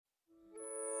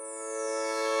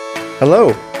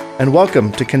Hello, and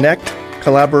welcome to Connect,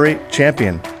 Collaborate,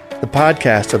 Champion, the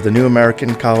podcast of the New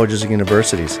American Colleges and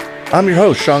Universities. I'm your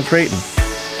host, Sean Creighton.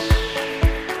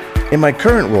 In my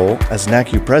current role as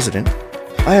NACU president,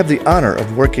 I have the honor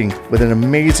of working with an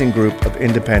amazing group of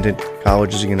independent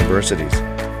colleges and universities.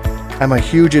 I'm a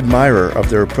huge admirer of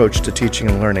their approach to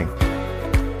teaching and learning.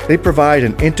 They provide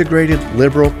an integrated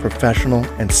liberal, professional,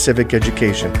 and civic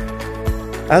education.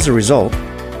 As a result,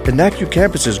 the NACU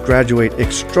campuses graduate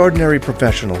extraordinary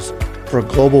professionals for a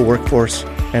global workforce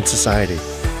and society.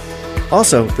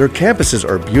 Also, their campuses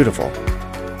are beautiful.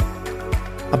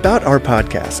 About our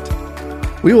podcast,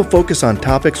 we will focus on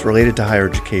topics related to higher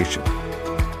education.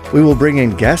 We will bring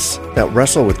in guests that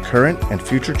wrestle with current and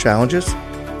future challenges.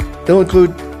 They'll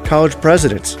include college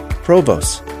presidents,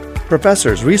 provosts,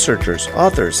 professors, researchers,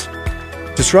 authors,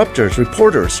 disruptors,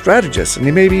 reporters, strategists,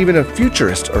 and maybe even a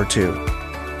futurist or two.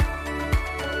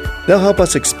 They'll help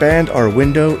us expand our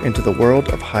window into the world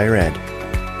of higher ed.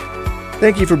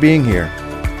 Thank you for being here.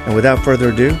 And without further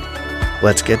ado,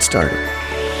 let's get started.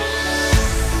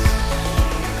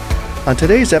 On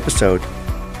today's episode,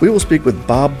 we will speak with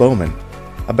Bob Bowman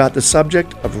about the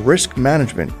subject of risk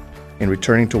management in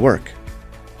returning to work.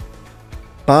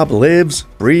 Bob lives,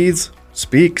 breathes,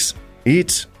 speaks,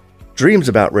 eats, dreams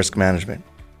about risk management,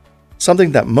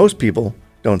 something that most people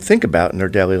don't think about in their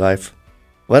daily life,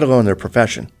 let alone their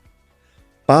profession.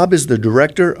 Bob is the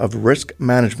Director of Risk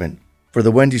Management for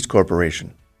the Wendy's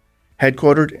Corporation,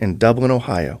 headquartered in Dublin,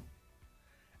 Ohio.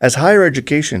 As higher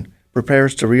education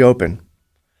prepares to reopen,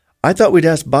 I thought we'd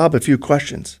ask Bob a few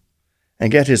questions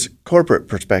and get his corporate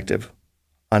perspective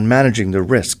on managing the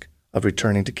risk of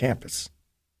returning to campus.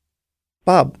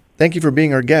 Bob, thank you for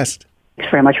being our guest. Thanks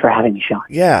very much for having me, Sean.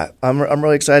 Yeah, I'm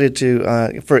really excited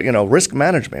for risk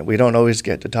management. We don't always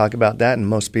get to talk about that, and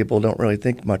most people don't really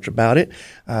think much about it.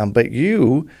 But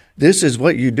this is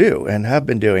what you do and have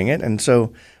been doing it. And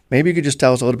so maybe you could just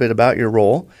tell us a little bit about your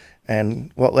role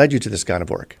and what led you to this kind of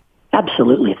work.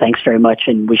 Absolutely. Thanks very much.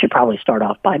 And we should probably start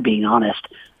off by being honest.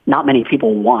 Not many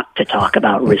people want to talk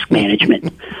about risk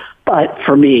management. But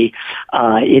for me,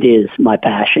 it is my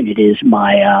passion. It is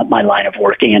my line of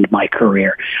work and my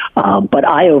career. But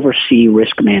I oversee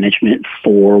risk management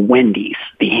for Wendy's,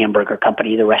 the hamburger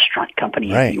company, the restaurant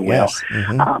company, right, if you will. Yes.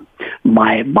 Mm-hmm.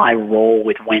 My role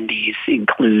with Wendy's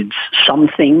includes some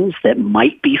things that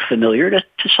might be familiar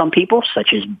to some people,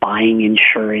 such as buying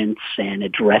insurance and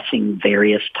addressing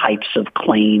various types of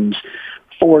claims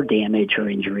for damage or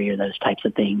injury or those types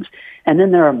of things. And then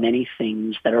there are many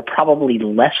things that are probably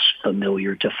less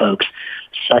familiar to folks,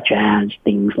 such as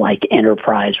things like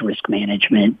enterprise risk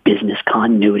management, business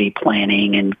continuity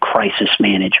planning, and crisis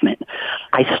management.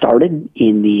 I started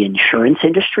in the insurance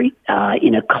industry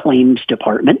in a claims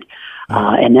department.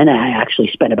 And then I actually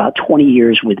spent about 20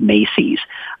 years with Macy's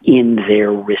in their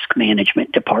risk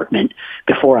management department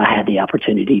before I had the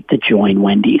opportunity to join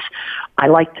Wendy's. I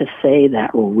like to say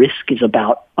that risk is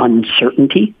about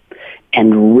uncertainty,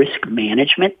 and risk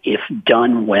management, if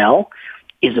done well,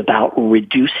 is about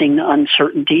reducing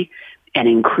uncertainty and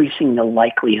increasing the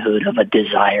likelihood of a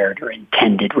desired or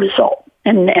intended result.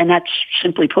 And that's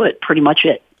simply put, pretty much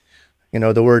it. You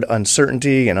know, the word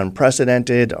uncertainty and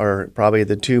unprecedented are probably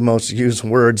the two most used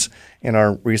words in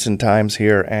our recent times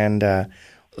here. And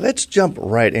let's jump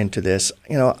right into this.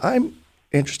 You know, I'm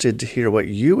interested to hear what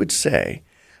you would say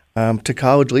to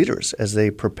college leaders as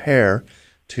they prepare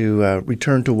to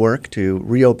return to work, to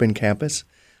reopen campus,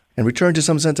 and return to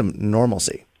some sense of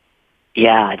normalcy.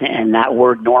 Yeah, and that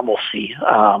word normalcy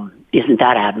isn't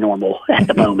that abnormal at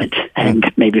the moment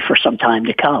and maybe for some time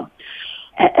to come.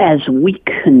 As we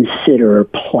consider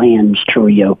plans to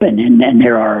reopen, and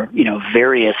there are,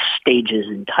 various stages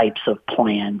and types of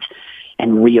plans,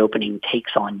 and reopening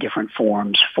takes on different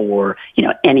forms for,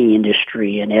 any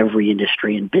industry and every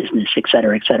industry and business, et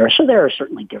cetera, et cetera. So there are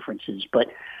certainly differences, but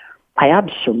I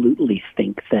absolutely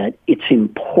think that it's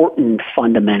important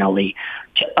fundamentally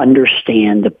to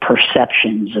understand the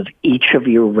perceptions of each of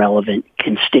your relevant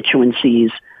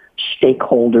constituencies,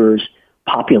 stakeholders,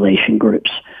 population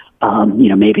groups.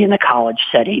 Maybe in the college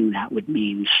setting, that would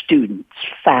mean students,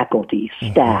 faculty,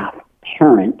 staff,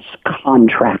 parents,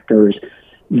 contractors,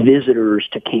 visitors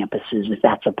to campuses, if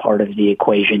that's a part of the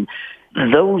equation.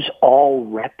 Those all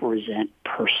represent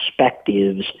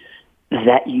perspectives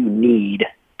that you need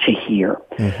to hear.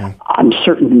 Mm-hmm. I'm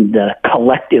certain the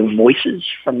collective voices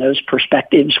from those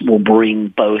perspectives will bring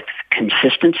both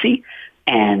consistency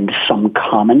and some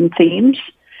common themes,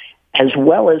 as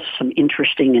well as some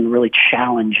interesting and really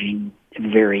challenging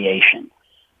variation.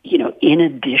 in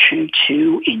addition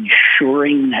to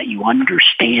ensuring that you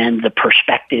understand the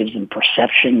perspectives and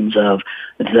perceptions of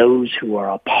those who are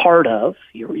a part of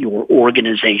your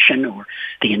organization or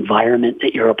the environment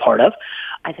that you're a part of,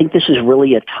 I think this is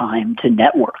really a time to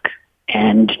network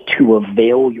and to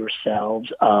avail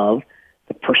yourselves of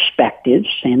the perspectives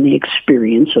and the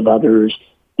experience of others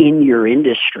in your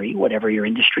industry, whatever your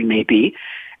industry may be,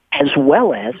 as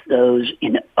well as those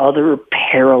in other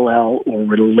parallel or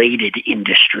related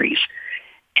industries,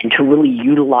 and to really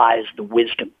utilize the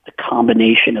wisdom, the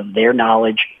combination of their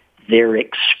knowledge, their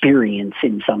experience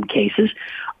in some cases,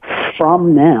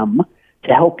 from them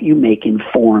to help you make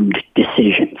informed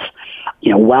decisions.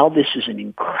 While this is an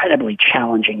incredibly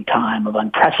challenging time of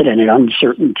unprecedented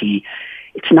uncertainty,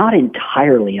 it's not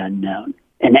entirely unknown.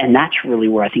 And that's really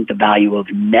where I think the value of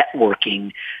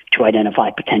networking to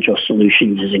identify potential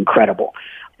solutions is incredible.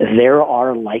 There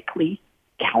are likely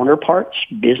counterparts,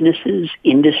 businesses,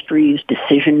 industries,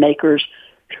 decision makers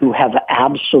who have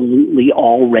absolutely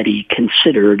already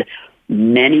considered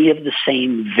many of the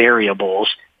same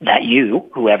variables that you,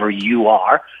 whoever you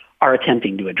are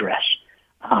attempting to address.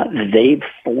 They've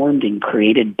formed and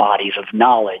created bodies of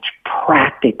knowledge,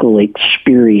 practical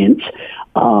experience,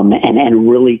 and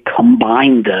really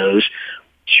combine those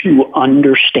to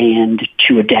understand,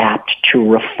 to adapt, to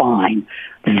refine.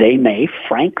 They may,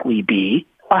 frankly, be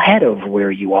ahead of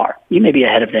where you are. You may be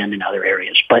ahead of them in other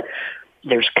areas, but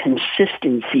there's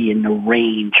consistency in the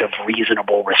range of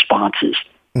reasonable responses.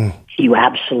 You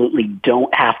absolutely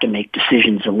don't have to make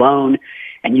decisions alone,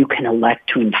 and you can elect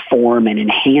to inform and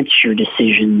enhance your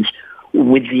decisions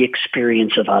with the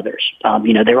experience of others.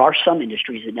 There are some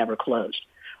industries that never closed.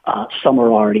 Some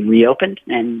are already reopened,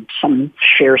 and some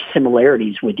share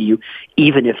similarities with you,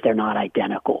 even if they're not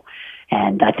identical.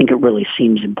 And I think it really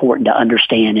seems important to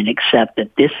understand and accept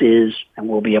that this is and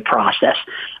will be a process.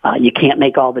 You can't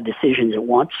make all the decisions at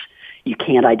once. You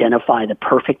can't identify the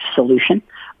perfect solution.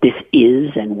 This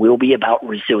is and will be about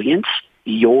resilience,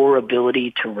 your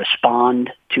ability to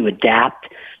respond, to adapt,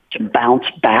 to bounce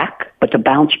back, but to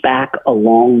bounce back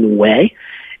along the way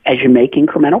as you make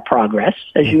incremental progress,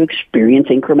 as you experience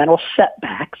incremental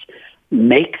setbacks.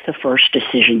 Make the first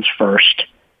decisions first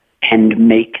and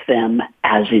make them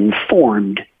as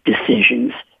informed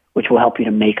decisions, which will help you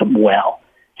to make them well.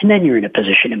 And then you're in a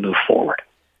position to move forward.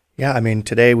 Yeah,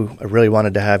 today I really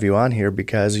wanted to have you on here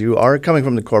because you are coming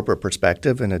from the corporate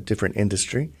perspective in a different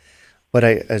industry. But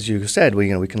as you said, we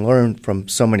can learn from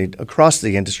so many across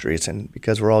the industries, and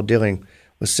because we're all dealing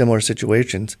with similar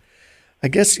situations. I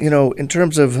guess, in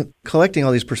terms of collecting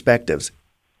all these perspectives,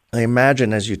 I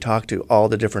imagine as you talk to all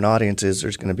the different audiences,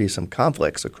 there's going to be some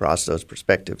conflicts across those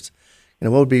perspectives.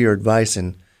 What would be your advice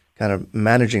in kind of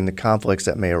managing the conflicts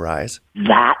that may arise?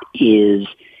 That is,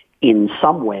 in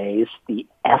some ways, the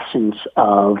essence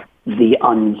of the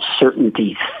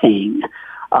uncertainty thing.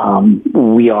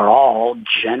 We are all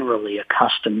generally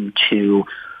accustomed to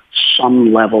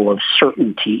some level of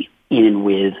certainty in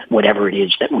with whatever it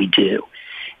is that we do.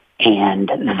 And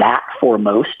that for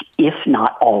most, if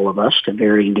not all of us to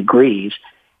varying degrees,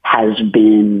 has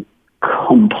been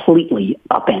completely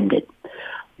upended.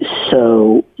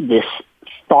 So this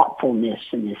thoughtfulness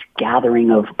and this gathering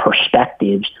of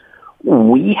perspectives,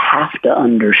 we have to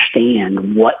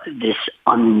understand what this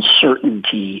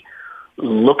uncertainty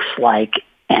looks like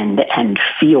and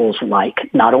feels like,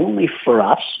 not only for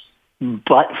us,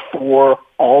 but for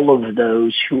all of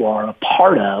those who are a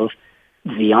part of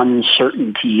the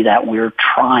uncertainty that we're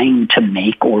trying to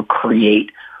make or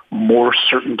create more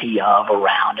certainty of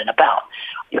around and about.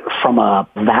 From a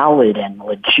valid and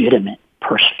legitimate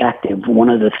perspective, one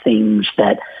of the things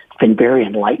that's been very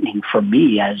enlightening for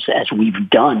me as we've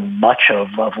done much of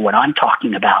what I'm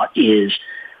talking about is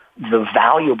the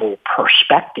valuable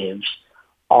perspectives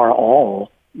are all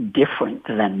different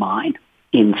than mine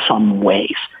in some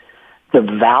ways. The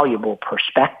valuable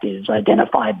perspectives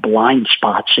identify blind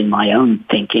spots in my own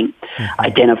thinking,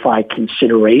 identify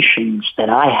considerations that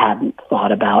I hadn't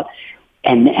thought about,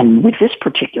 and with this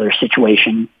particular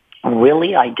situation,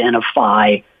 really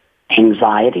identify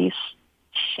anxieties,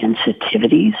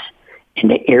 sensitivities,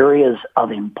 and areas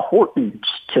of importance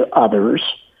to others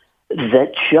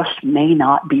that just may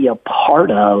not be a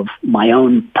part of my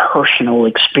own personal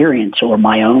experience or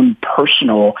my own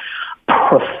personal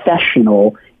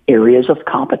professional areas of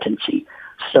competency.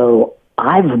 So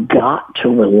I've got to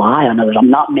rely on others. I'm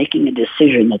not making a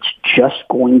decision that's just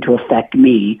going to affect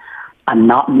me. I'm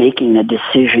not making a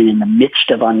decision in the midst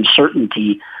of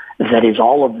uncertainty that is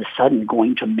all of a sudden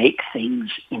going to make things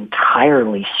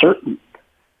entirely certain.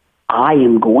 I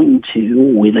am going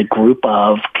to, with a group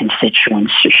of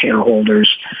constituents,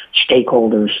 shareholders,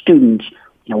 stakeholders, students,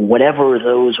 whatever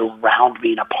those around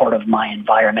me and a part of my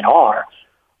environment are,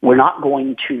 we're not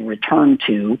going to return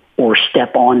to or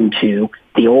step onto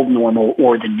the old normal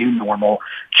or the new normal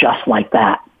just like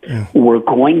that. Yeah. We're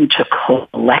going to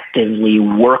collectively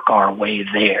work our way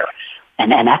there.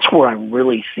 And that's where I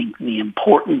really think the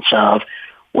importance of,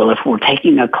 well, if we're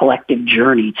taking a collective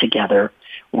journey together,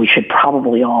 we should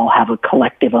probably all have a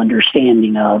collective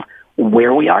understanding of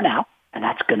where we are now, and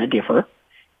that's going to differ,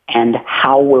 and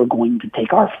how we're going to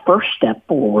take our first step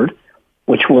forward,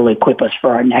 which will equip us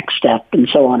for our next step, and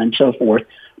so on and so forth,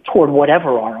 toward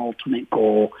whatever our ultimate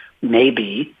goal may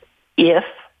be, if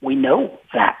we know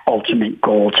that ultimate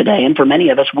goal today. And for many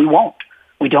of us, we won't.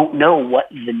 We don't know what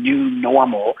the new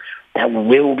normal that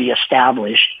will be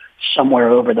established somewhere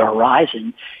over the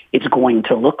horizon is going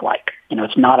to look like.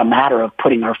 It's not a matter of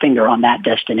putting our finger on that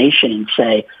destination and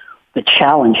say, the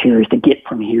challenge here is to get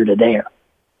from here to there.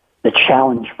 The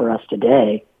challenge for us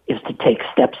today is to take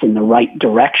steps in the right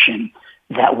direction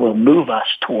that will move us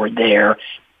toward there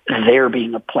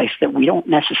being a place that we don't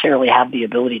necessarily have the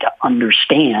ability to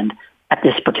understand at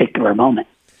this particular moment.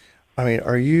 I mean,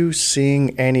 are you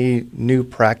seeing any new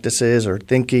practices or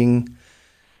thinking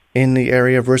in the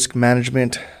area of risk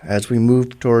management as we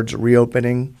move towards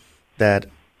reopening that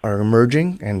are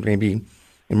emerging and maybe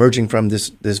emerging from this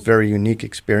very unique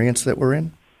experience that we're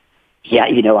in? Yeah,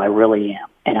 I really am.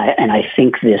 And I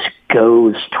think this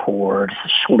goes toward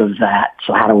sort of that.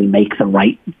 So how do we make the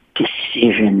right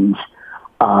decisions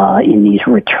in these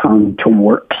return to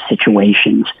work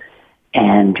situations?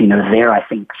 And, there I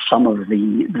think some of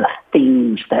the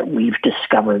things that we've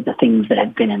discovered, the things that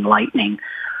have been enlightening,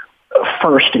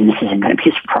 first, and this isn't going to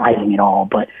be surprising at all,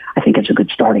 but I think it's a good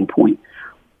starting point.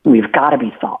 We've got to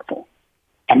be thoughtful.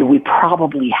 And we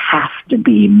probably have to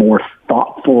be more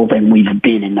thoughtful than we've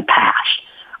been in the past.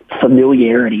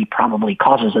 Familiarity probably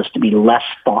causes us to be less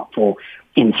thoughtful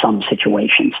in some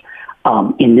situations.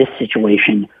 In this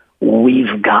situation,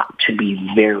 we've got to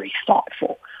be very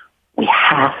thoughtful. We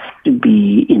have to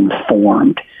be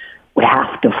informed. We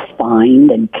have to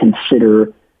find and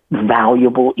consider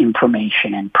valuable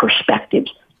information and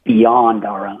perspectives beyond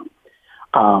our own.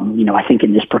 I think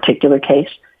in this particular case,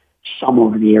 some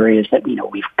of the areas that,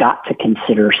 we've got to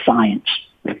consider science.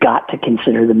 We've got to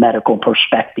consider the medical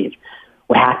perspective.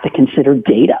 We have to consider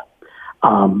data.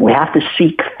 We have to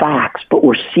seek facts, but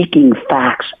we're seeking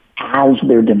facts as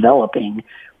they're developing,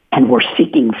 and we're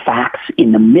seeking facts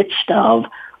in the midst of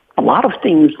a lot of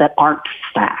things that aren't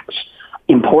facts.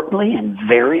 Importantly, and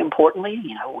very importantly,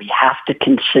 we have to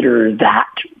consider that,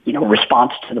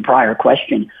 response to the prior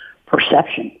question,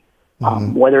 perception.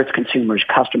 Whether it's consumers,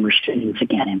 customers, students,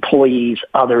 again, employees,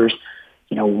 others,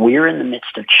 we're in the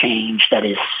midst of change that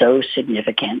is so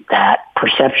significant that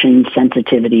perception,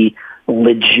 sensitivity,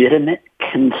 legitimate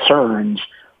concerns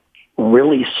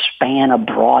really span a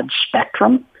broad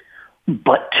spectrum,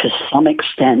 but to some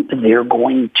extent they're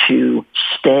going to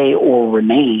stay or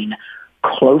remain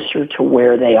closer to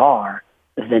where they are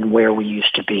than where we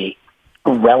used to be.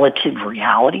 Relative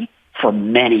reality for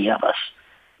many of us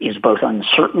is both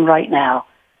uncertain right now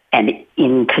and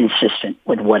inconsistent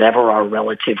with whatever our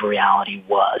relative reality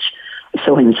was.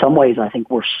 So in some ways, I think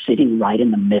we're sitting right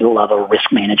in the middle of a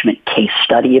risk management case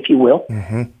study, if you will.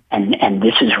 Mm-hmm. And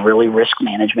this is really risk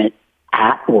management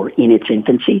at or in its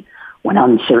infancy, when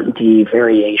uncertainty,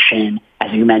 variation,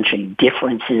 as you mentioned,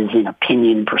 differences in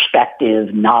opinion,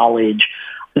 perspective, knowledge,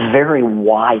 vary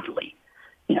widely.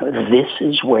 This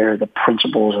is where the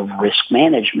principles of risk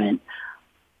management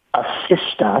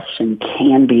assist us and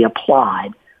can be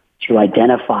applied to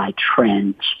identify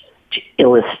trends, to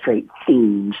illustrate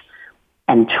themes,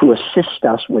 and to assist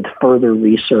us with further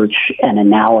research and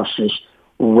analysis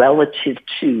relative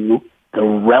to the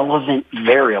relevant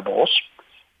variables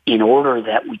in order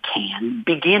that we can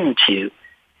begin to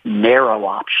narrow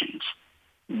options,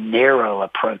 narrow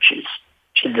approaches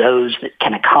to those that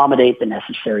can accommodate the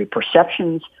necessary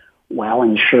perceptions while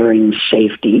ensuring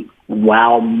safety,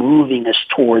 while moving us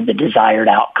toward the desired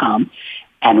outcome,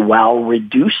 and while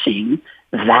reducing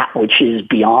that which is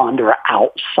beyond or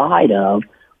outside of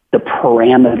the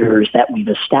parameters that we've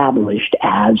established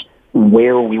as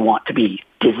where we want to be,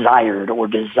 desired or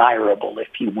desirable, if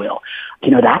you will.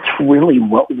 That's really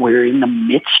what we're in the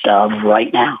midst of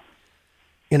right now.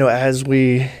 As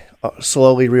we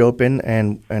slowly reopen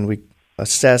and we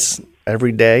assess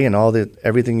every day and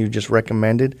everything you just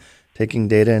recommended, taking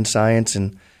data and science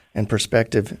and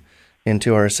perspective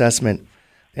into our assessment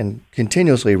and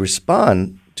continuously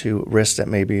respond to risks that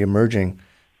may be emerging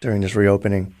during this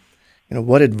reopening,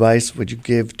 what advice would you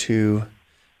give to,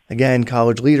 again,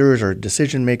 college leaders or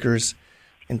decision makers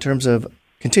in terms of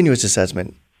continuous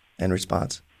assessment and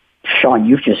response? Sean,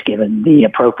 you've just given the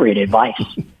appropriate advice.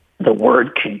 The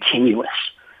word continuous.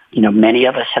 Many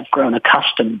of us have grown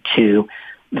accustomed to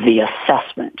the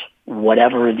assessment,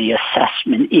 whatever the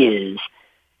assessment is,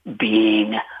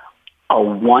 being a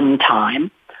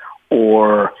one-time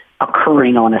or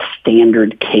occurring on a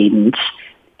standard cadence,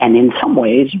 and in some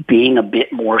ways being a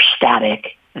bit more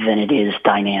static than it is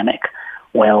dynamic.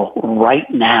 Well, right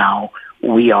now,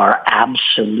 we are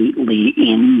absolutely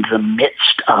in the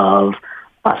midst of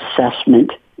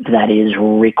assessment that is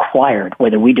required,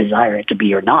 whether we desire it to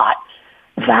be or not.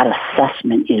 That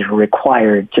assessment is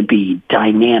required to be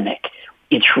dynamic.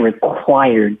 It's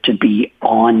required to be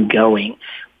ongoing.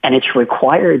 And it's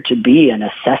required to be an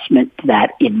assessment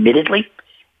that admittedly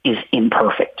is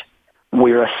imperfect.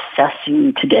 We're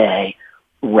assessing today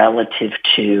relative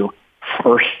to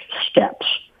first steps.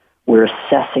 We're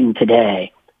assessing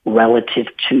today relative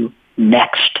to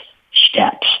next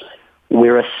steps.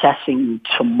 We're assessing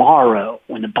tomorrow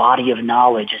when the body of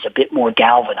knowledge is a bit more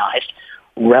galvanized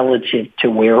relative to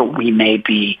where we may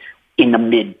be in the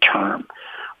midterm.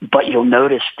 But you'll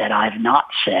notice that I've not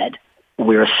said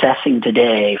we're assessing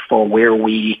today for where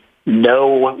we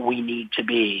know we need to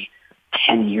be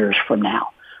 10 years from now.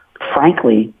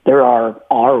 Frankly, there are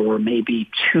or maybe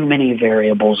too many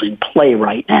variables in play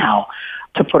right now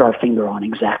to put our finger on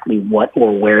exactly what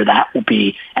or where that will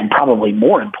be, and probably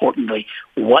more importantly,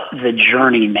 what the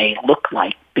journey may look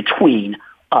like between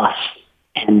us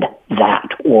and that,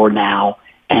 or now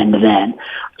and then.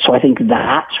 So I think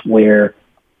that's where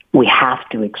we have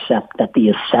to accept that the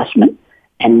assessment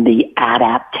and the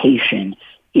adaptation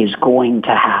is going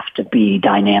to have to be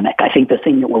dynamic. I think the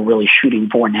thing that we're really shooting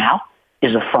for now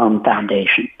is a firm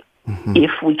foundation. Mm-hmm.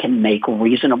 If we can make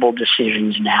reasonable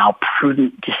decisions now,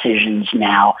 prudent decisions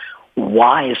now,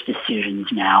 wise decisions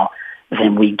now,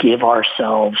 then we give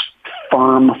ourselves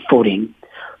firm footing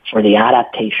for the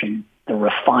adaptation, the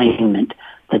refinement,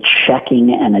 the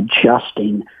checking and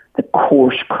adjusting, the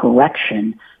course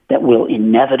correction that will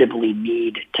inevitably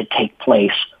need to take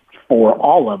place for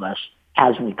all of us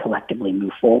as we collectively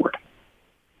move forward.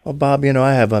 Well, Bob,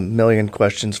 I have a million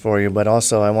questions for you, but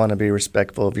also I want to be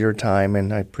respectful of your time,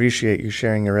 and I appreciate you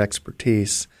sharing your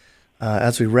expertise.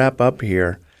 As we wrap up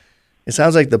here, it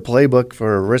sounds like the playbook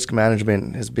for risk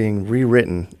management is being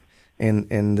rewritten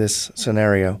in this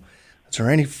scenario. Is there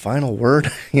any final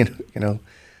word,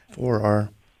 for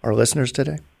our listeners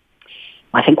today?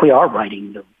 I think we are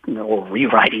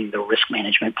rewriting the risk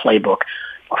management playbook.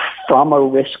 From a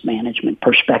risk management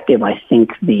perspective, I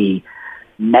think the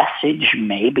message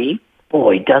may be,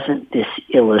 boy, doesn't this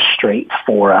illustrate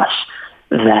for us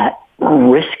that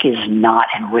risk is not,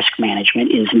 and risk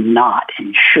management is not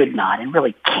and should not and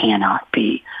really cannot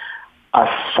be a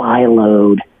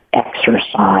siloed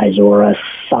exercise or a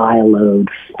siloed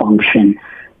function.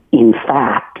 In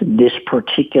fact, this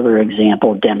particular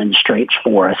example demonstrates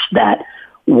for us that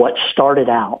what started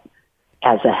out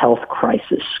as a health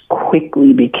crisis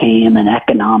quickly became an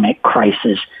economic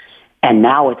crisis, and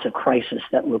now it's a crisis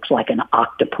that looks like an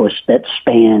octopus that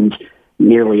spans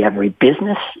nearly every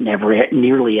business,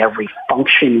 nearly every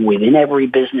function within every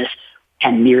business,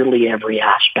 and nearly every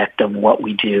aspect of what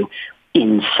we do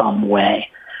in some way.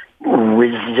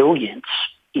 Resilience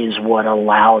is what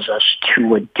allows us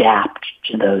to adapt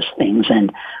to those things.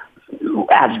 And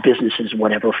as businesses,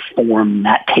 whatever form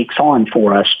that takes on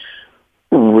for us,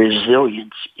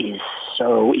 resilience is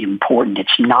so important.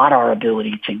 It's not our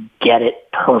ability to get it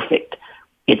perfect.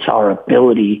 It's our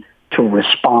ability to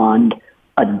respond,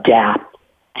 adapt,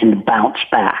 and bounce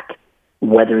back,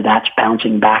 whether that's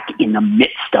bouncing back in the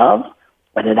midst of,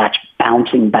 whether that's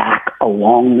bouncing back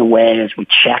along the way as we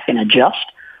check and adjust,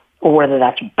 or whether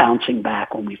that's bouncing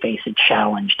back when we face a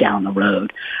challenge down the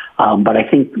road. But I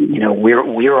think,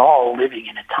 we're all living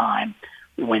in a time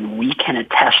when we can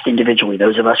attest individually,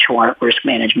 those of us who aren't risk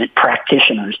management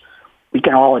practitioners, we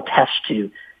can all attest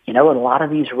to, a lot of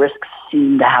these risks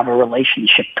seem to have a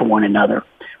relationship to one another.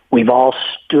 We've all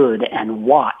stood and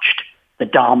watched the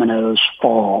dominoes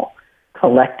fall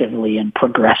collectively and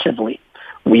progressively.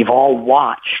 We've all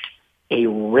watched a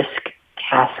risk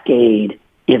cascade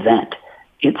event.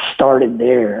 It started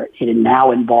there. It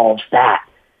now involves that.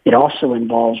 It also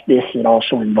involves this. It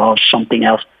also involves something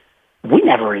else. We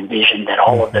never envisioned that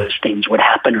all of those things would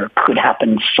happen or could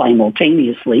happen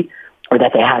simultaneously, or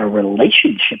that they had a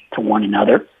relationship to one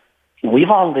another.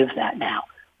 We've all lived that now.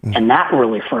 And that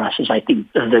really for us is, I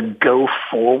think, the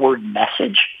go-forward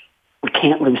message. We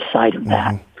can't lose sight of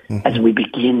that as we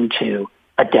begin to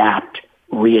adapt,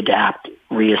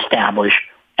 reestablish,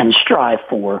 and strive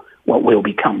for what will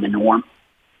become the norm.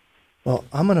 Well,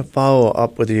 I'm going to follow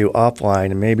up with you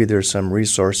offline, and maybe there's some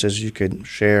resources you could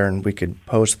share, and we could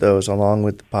post those along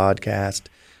with the podcast,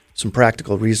 some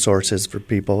practical resources for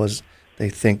people as they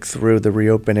think through the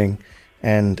reopening.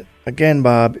 And again,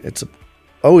 Bob, it's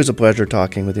always a pleasure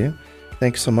talking with you.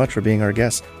 Thanks so much for being our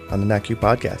guest on the NACU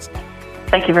podcast.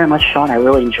 Thank you very much, Sean. I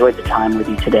really enjoyed the time with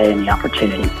you today and the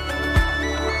opportunity.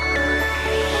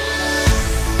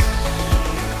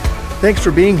 Thanks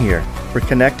for being here for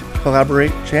Connect,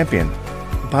 Collaborate, Champion,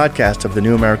 the podcast of the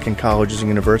New American Colleges and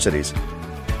Universities.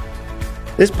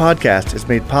 This podcast is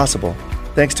made possible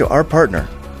thanks to our partner,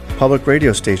 public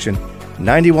radio station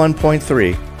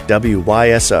 91.3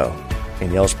 WYSO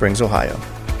in Yellow Springs, Ohio.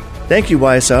 Thank you,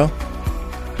 YSO.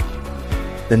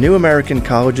 The New American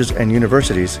Colleges and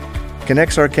Universities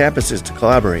connects our campuses to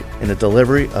collaborate in the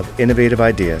delivery of innovative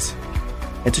ideas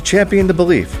and to champion the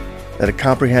belief that a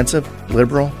comprehensive,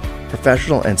 liberal,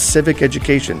 professional, and civic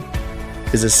education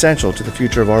is essential to the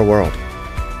future of our world.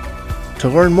 To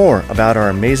learn more about our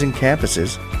amazing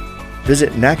campuses,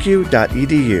 visit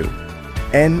nacu.edu,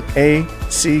 nacu.edu.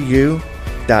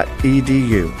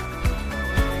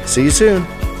 See you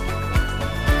soon.